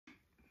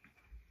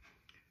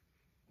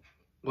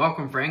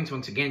Welcome, friends,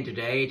 once again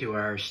today to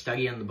our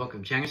study on the book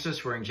of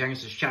Genesis. We're in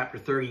Genesis chapter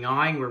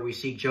 39, where we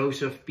see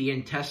Joseph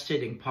being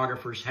tested in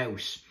Potiphar's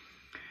house.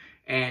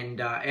 And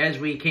as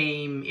we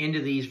came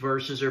into these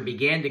verses, or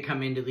began to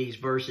come into these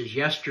verses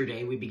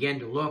yesterday, we began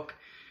to look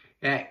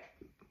at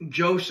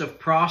Joseph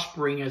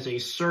prospering as a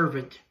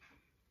servant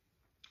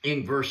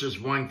in verses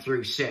 1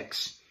 through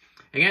 6.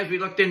 And as we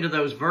looked into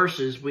those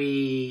verses,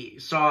 we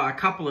saw a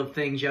couple of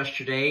things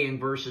yesterday in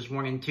verses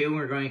 1 and 2. And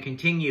we're going to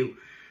continue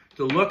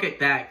to look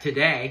at that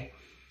today.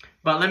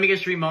 But let me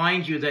just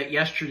remind you that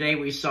yesterday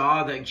we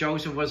saw that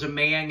Joseph was a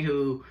man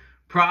who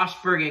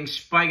prospered in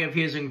spite of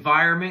his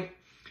environment.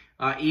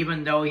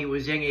 Even though he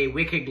was in a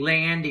wicked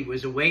land, he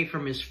was away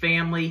from his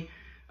family,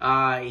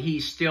 he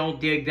still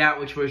did that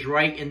which was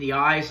right in the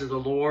eyes of the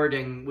Lord.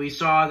 And we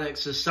saw that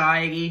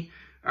society,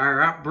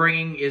 our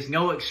upbringing, is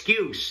no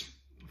excuse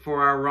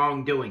for our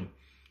wrongdoing,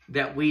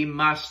 that we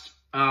must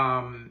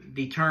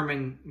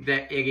determine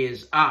that it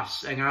is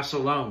us and us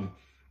alone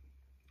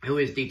who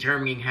is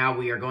determining how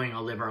we are going to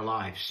live our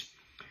lives.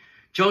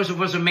 Joseph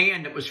was a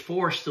man that was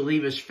forced to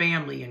leave his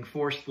family and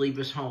forced to leave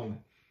his home.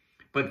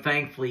 But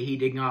thankfully, he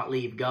did not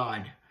leave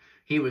God.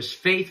 He was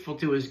faithful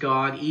to his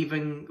God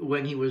even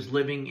when he was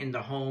living in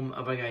the home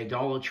of an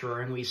idolater.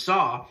 And we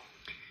saw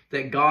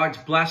that God's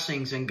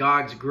blessings and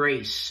God's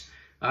grace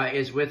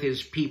is with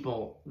his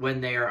people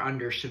when they are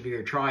under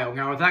severe trial.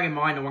 Now, with that in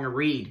mind, I want to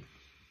read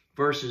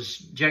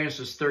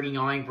Genesis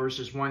 39,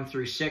 verses 1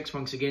 through 6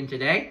 once again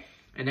today.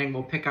 And then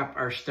we'll pick up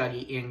our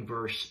study in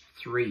verse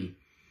 3.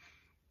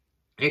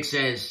 It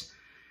says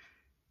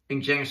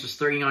in Genesis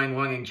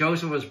 39:1, "And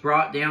Joseph was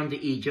brought down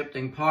to Egypt,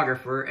 and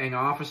Potiphar, an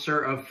officer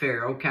of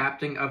Pharaoh,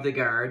 captain of the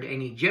guard,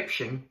 an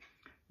Egyptian,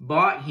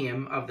 bought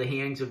him of the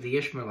hands of the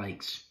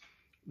Ishmaelites,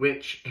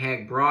 which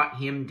had brought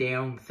him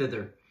down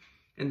thither.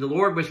 And the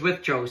Lord was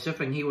with Joseph,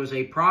 and he was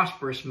a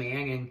prosperous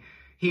man, and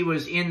he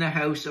was in the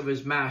house of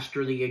his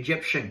master, the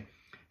Egyptian.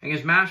 And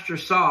his master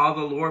saw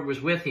the Lord was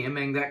with him,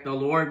 and that the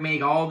Lord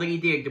made all that he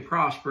did to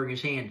prosper in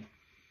his hand.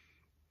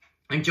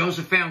 And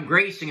Joseph found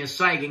grace in his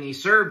sight, and he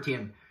served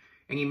him.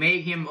 And he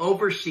made him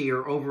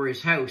overseer over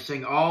his house,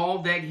 and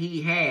all that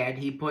he had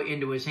he put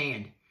into his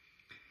hand.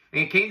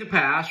 And it came to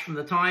pass, from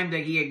the time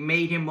that he had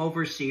made him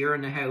overseer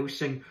in the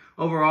house, and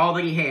over all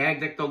that he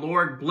had, that the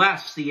Lord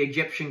blessed the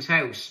Egyptian's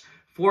house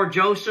for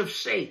Joseph's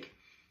sake.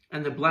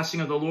 And the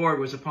blessing of the Lord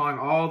was upon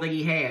all that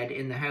he had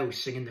in the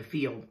house and in the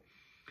field.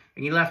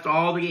 And he left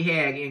all that he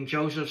had in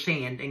Joseph's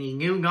hand, and he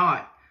knew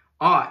not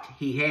aught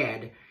he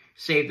had,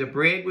 save the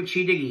bread which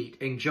he did eat.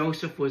 And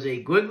Joseph was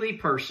a goodly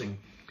person,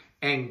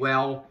 and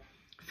well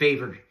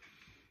favored."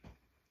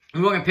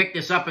 We're going to pick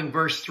this up in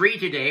verse 3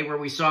 today, where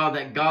we saw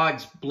that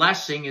God's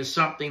blessing is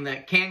something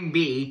that can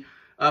be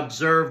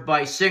observed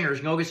by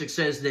sinners. Notice it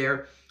says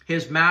there,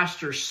 his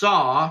master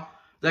saw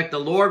that the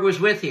Lord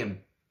was with him,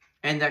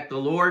 and that the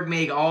Lord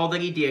made all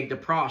that he did to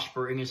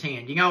prosper in his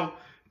hand. You know,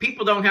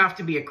 people don't have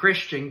to be a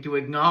Christian to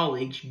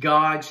acknowledge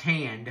God's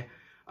hand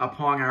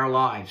upon our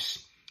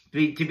lives.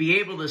 To be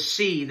able to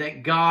see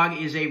that God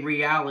is a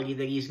reality,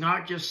 that he's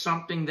not just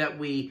something that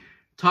we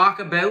talk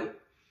about,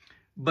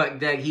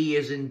 but that he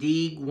is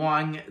indeed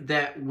one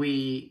that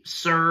we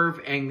serve,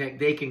 and that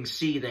they can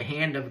see the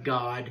hand of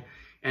God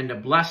and the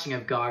blessing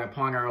of God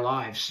upon our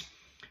lives.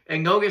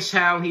 And notice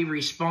how he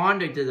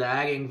responded to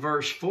that in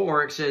verse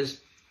 4. It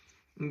says,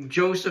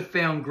 Joseph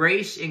found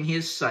grace in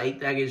his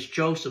sight, that is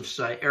Joseph's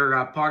sight,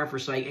 or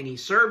Potiphar's sight, and he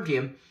served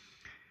him,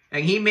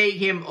 and he made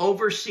him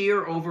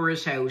overseer over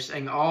his house,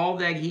 and all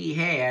that he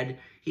had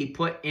he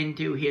put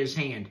into his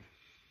hand.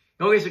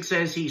 Notice it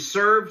says he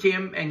served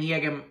him, and he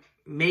had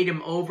made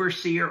him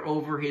overseer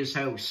over his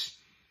house.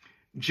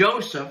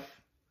 Joseph,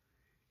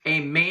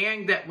 a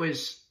man that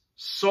was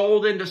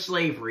sold into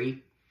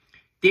slavery,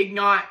 did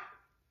not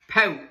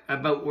pout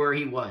about where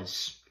he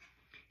was.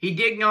 He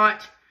did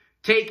not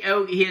take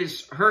out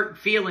his hurt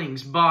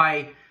feelings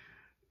by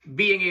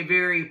being a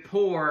very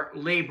poor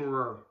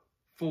laborer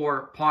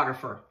for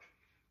Potiphar.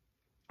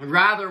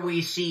 Rather,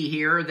 we see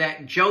here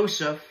that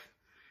Joseph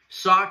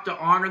sought to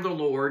honor the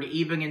Lord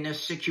even in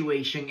this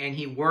situation, and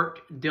he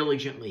worked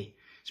diligently.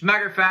 As a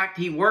matter of fact,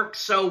 he worked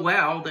so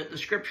well that the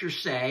scriptures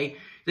say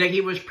that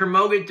he was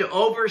promoted to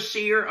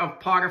overseer of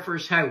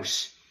Potiphar's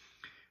house.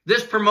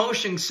 This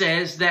promotion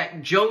says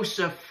that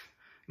Joseph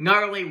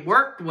not only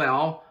worked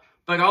well,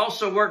 but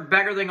also worked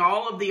better than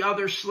all of the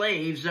other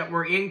slaves that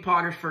were in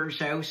Potiphar's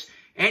house,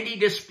 and he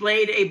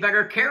displayed a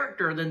better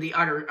character than the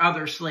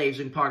other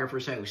slaves in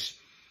Potiphar's house.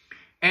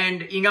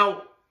 And, you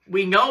know,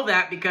 we know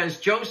that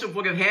because Joseph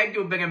would have had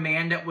to have been a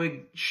man that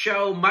would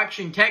show much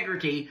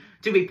integrity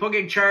to be put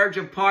in charge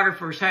of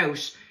Potiphar's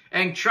house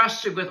and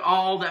trusted with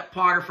all that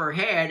Potiphar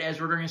had, as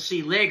we're going to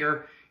see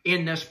later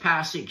in this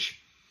passage.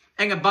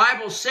 And the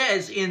Bible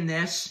says in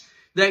this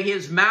that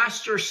his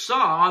master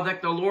saw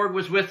that the Lord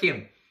was with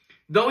him.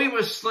 Though he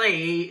was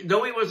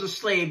a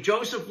slave,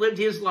 Joseph lived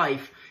his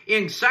life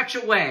in such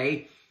a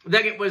way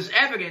that it was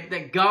evident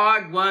that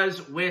God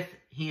was with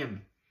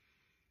him.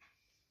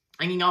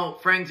 And you know,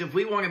 friends, if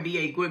we want to be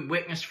a good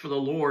witness for the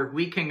Lord,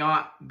 we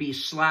cannot be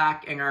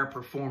slack in our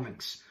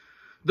performance.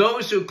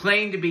 Those who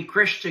claim to be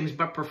Christians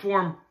but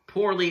perform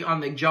poorly on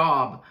the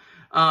job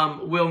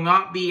will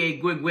not be a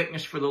good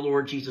witness for the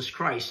Lord Jesus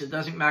Christ. It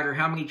doesn't matter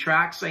how many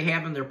tracts they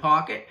have in their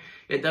pocket.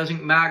 It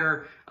doesn't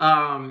matter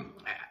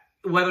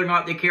whether or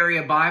not they carry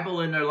a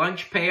Bible in their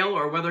lunch pail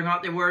or whether or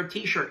not they wear a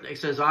t-shirt that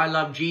says, I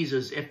love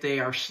Jesus. If they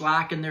are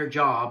slack in their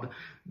job,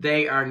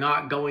 they are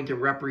not going to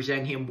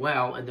represent him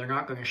well, and they're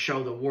not going to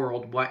show the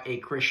world what a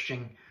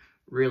Christian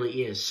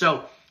really is.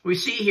 So we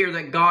see here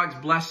that God's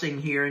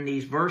blessing here in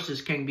these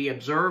verses can be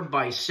observed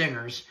by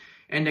sinners,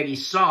 and that he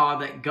saw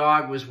that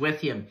God was with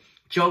him.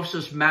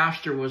 Joseph's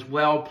master was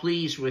well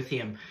pleased with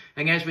him.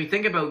 And as we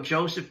think about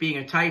Joseph being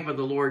a type of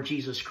the Lord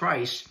Jesus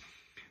Christ,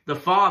 the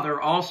Father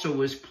also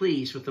was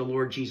pleased with the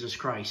Lord Jesus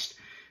Christ.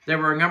 There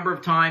were a number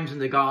of times in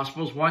the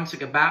Gospels, once at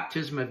the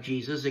baptism of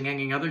Jesus, and then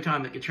another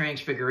time at the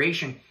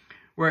Transfiguration,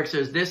 where it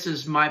says, this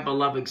is my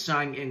beloved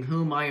Son, in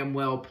whom I am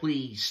well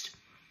pleased.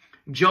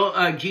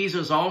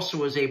 Jesus also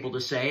was able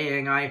to say,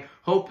 and I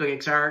hope that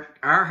it's our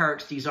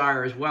heart's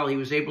desire as well, he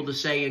was able to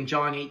say in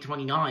John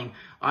 8:29,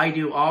 I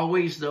do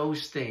always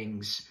those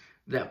things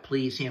that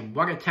please him.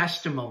 What a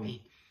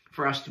testimony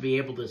for us to be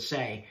able to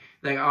say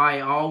that I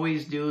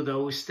always do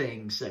those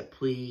things that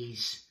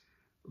please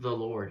the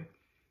Lord.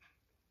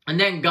 And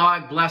then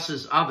God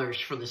blesses others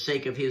for the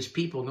sake of his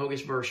people.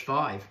 Notice verse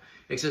 5.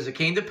 It says, it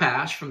came to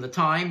pass from the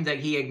time that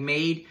he had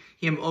made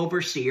him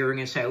overseer in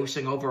his house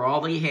and over all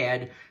that he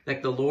had,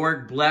 that the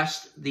Lord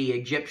blessed the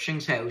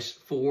Egyptian's house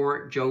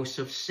for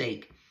Joseph's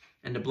sake.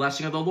 And the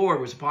blessing of the Lord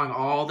was upon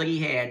all that he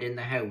had in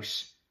the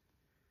house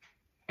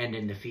and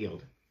in the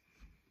field.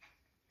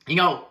 You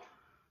know,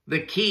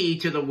 the key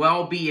to the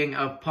well-being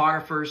of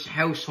Potiphar's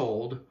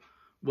household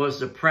was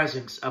the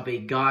presence of a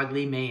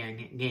godly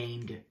man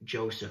named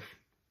Joseph.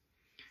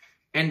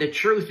 And the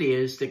truth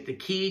is that the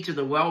key to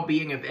the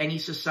well-being of any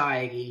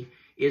society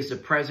is the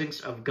presence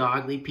of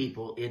godly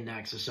people in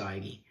that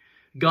society.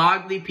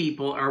 Godly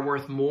people are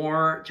worth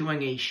more to a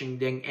nation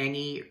than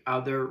any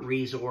other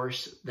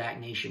resource that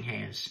nation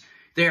has.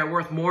 They are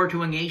worth more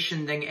to a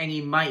nation than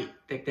any might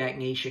that that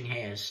nation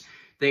has.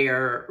 They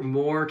are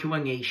more to a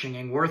nation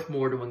and worth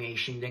more to a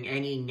nation than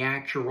any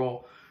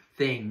natural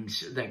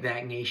things that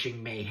that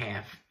nation may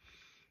have.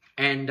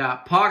 And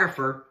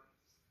Potiphar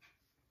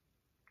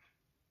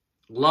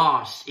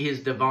lost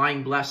his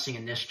divine blessing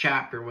in this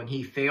chapter when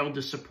he failed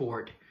to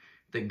support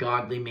the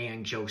godly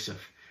man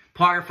Joseph.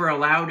 Potiphar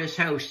allowed his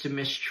house to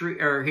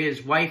mistreat, or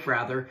his wife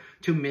rather,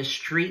 to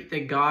mistreat the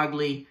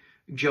godly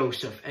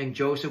Joseph, and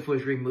Joseph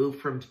was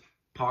removed from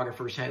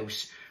Potiphar's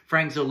house.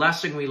 Friends, the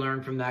lesson we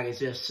learn from that is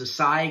this: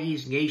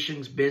 societies,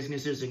 nations,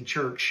 businesses, and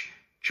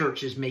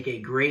churches make a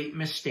great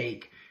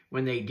mistake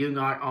when they do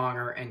not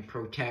honor and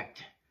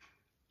protect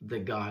the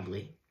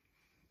godly.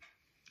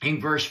 In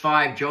verse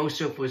 5,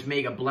 Joseph was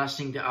made a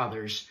blessing to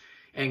others.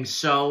 And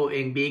so,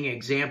 in being an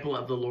example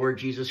of the Lord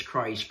Jesus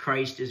Christ,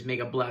 Christ is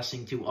made a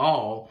blessing to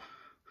all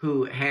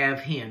who have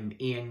him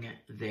in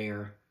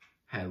their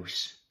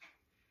house.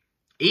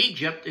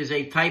 Egypt is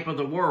a type of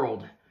the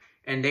world,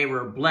 and they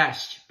were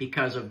blessed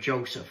because of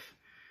Joseph.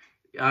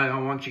 I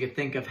want you to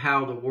think of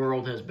how the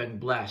world has been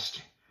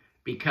blessed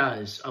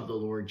because of the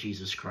Lord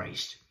Jesus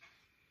Christ.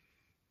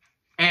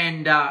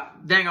 And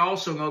then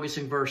also notice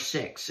in verse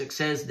 6, it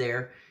says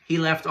there, he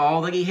left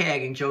all that he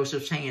had in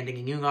Joseph's hand, and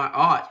he knew not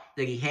aught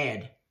that he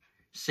had,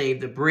 save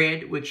the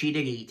bread which he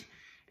did eat.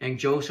 And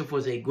Joseph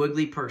was a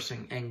goodly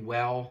person and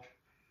well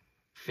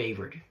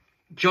favored.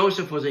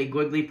 Joseph was a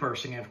goodly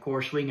person, and of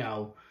course we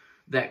know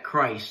that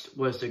Christ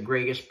was the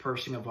greatest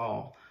person of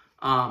all.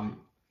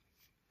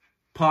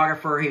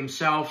 Potiphar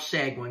himself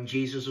said when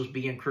Jesus was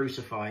being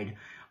crucified,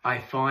 I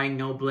find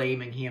no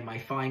blame in him. I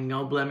find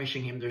no blemish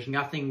in him. There's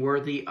nothing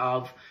worthy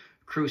of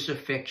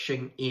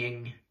crucifixion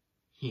in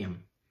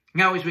him.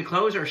 Now, as we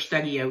close our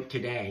study out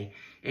today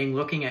in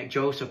looking at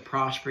Joseph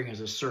prospering as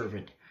a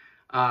servant,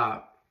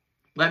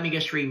 let me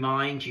just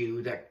remind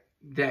you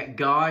that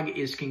God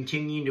is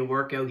continuing to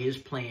work out his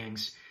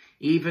plans,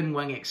 even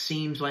when it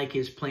seems like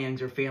his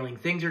plans are failing.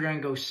 Things are going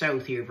to go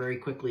south here very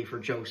quickly for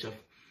Joseph.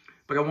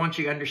 But I want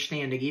you to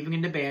understand that even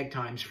in the bad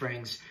times,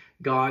 friends,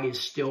 God is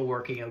still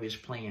working out his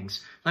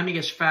plans. Let me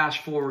just fast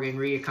forward and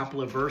read a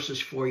couple of verses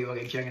for you out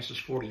of Genesis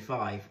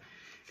 45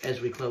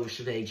 as we close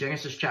today.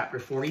 Genesis chapter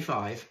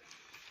 45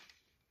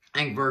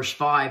 and verse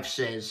 5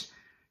 says,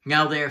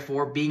 Now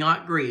therefore be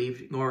not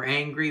grieved nor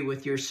angry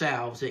with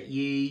yourselves that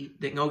ye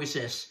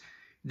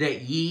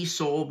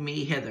sold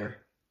me hither.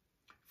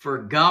 For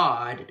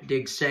God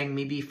did send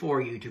me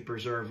before you to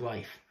preserve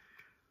life.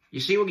 You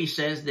see what he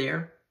says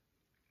there?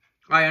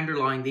 I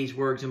underlined these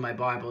words in my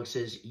Bible. It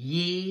says,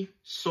 ye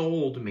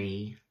sold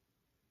me,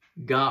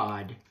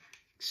 God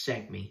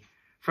sent me.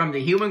 From the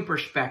human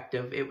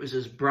perspective, it was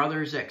his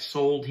brothers that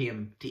sold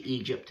him to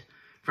Egypt.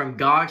 From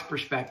God's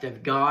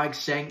perspective, God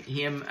sent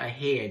him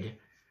ahead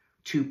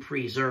to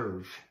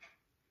preserve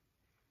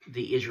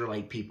the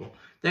Israelite people.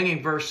 Then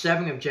in verse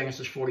 7 of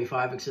Genesis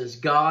 45, it says,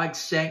 God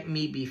sent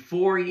me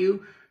before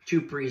you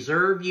to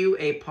preserve you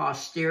a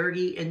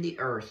posterity in the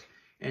earth,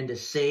 and to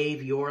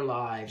save your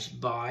lives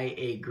by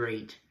a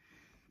great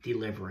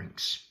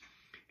deliverance.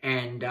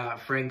 And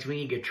friends, we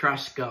need to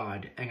trust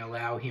God and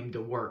allow him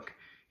to work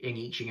in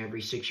each and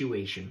every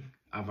situation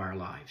of our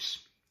lives.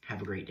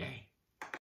 Have a great day.